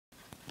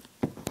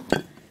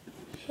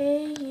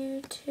Hey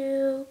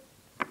YouTube.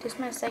 This is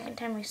my second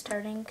time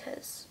restarting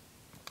because,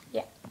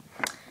 yeah.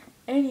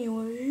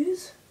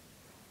 Anyways,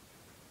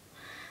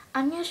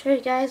 I'm going to show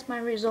you guys my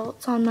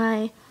results on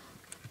my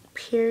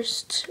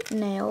pierced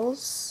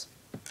nails.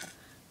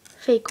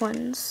 Fake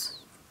ones.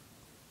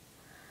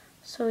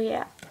 So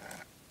yeah.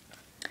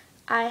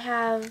 I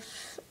have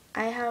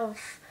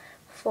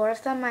 4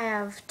 of them. I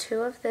have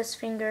 2 of this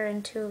finger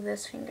and 2 of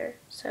this finger.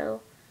 So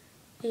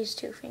these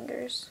 2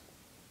 fingers.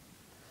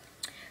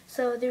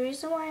 So the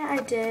reason why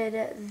I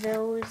did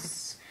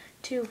those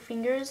 2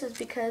 fingers is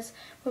because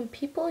when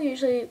people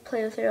usually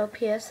play with their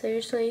LPS, they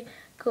usually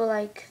go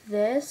like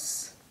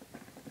this,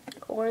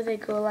 or they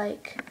go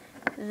like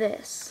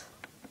this.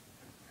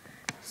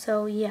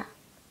 So yeah,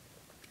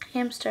 I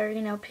am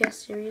starting an LPS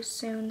series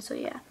soon, so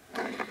yeah.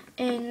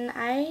 And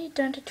I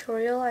done a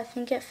tutorial. I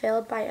think it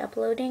failed by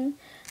uploading,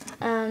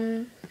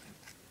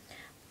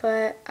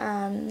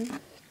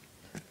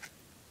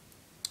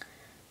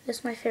 this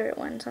is my favorite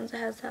one since it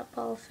has that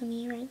ball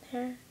thingy right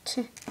there.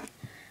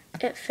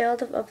 It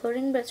failed of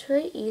uploading, but it's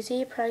really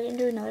easy. Probably gonna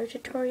do another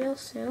tutorial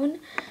soon.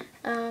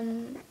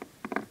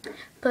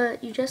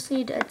 But you just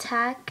need a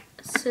tack,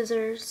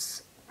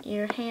 scissors,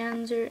 your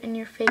hands, and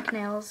your fake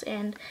nails,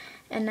 and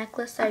a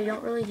necklace that you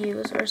don't really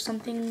use, or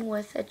something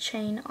with a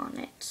chain on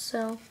it.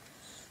 So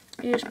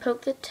you just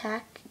poke the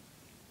tack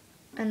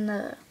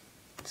and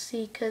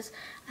because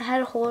I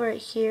had a hole right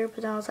here,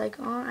 but then I was like,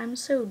 oh, I'm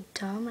so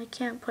dumb, I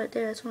can't put it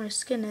there, that's where my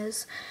skin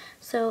is.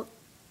 So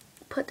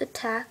put the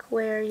tack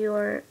where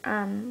your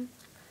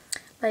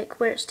like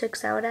where it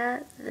sticks out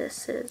at.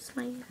 This is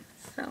my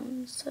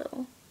thumb,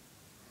 so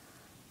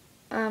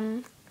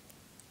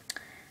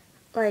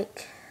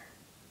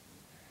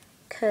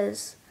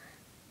cause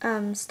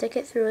stick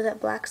it through where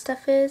that black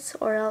stuff is,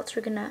 or else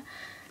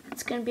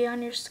it's gonna be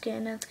on your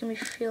skin and it's gonna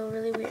feel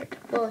really weird.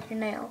 Well, your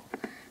nail.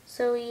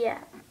 So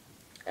yeah.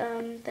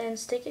 Then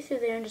stick it through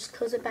there and just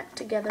close it back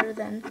together.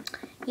 Then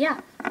yeah,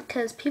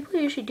 because people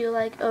usually do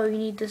like, oh, you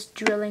need this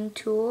drilling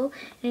tool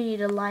and you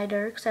need a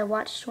lighter, because I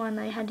watched one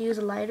I had to use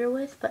a lighter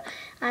with, but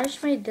I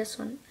just made this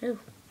one. Ooh,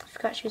 I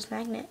forgot to use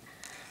magnet.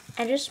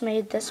 I just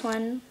made this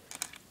one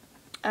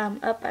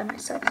up by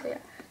myself. So yeah,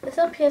 this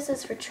LPS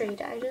is for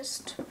trade. I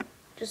just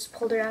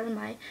pulled it out of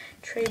my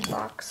trade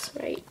box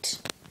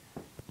right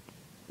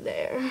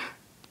there.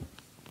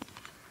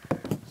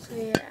 So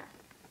yeah,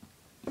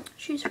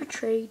 she's for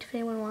trade if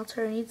anyone wants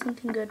her. I need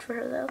something good for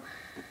her though.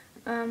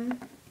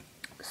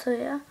 So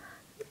yeah,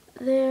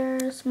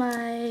 there's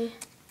my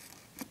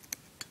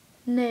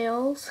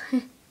nails.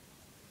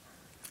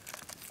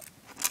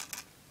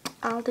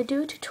 I'll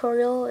do a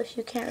tutorial if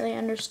you can't really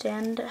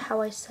understand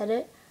how I said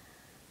it,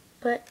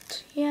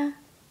 but yeah.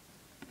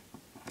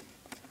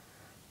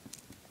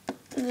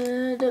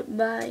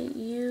 Goodbye,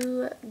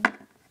 you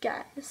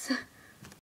guys.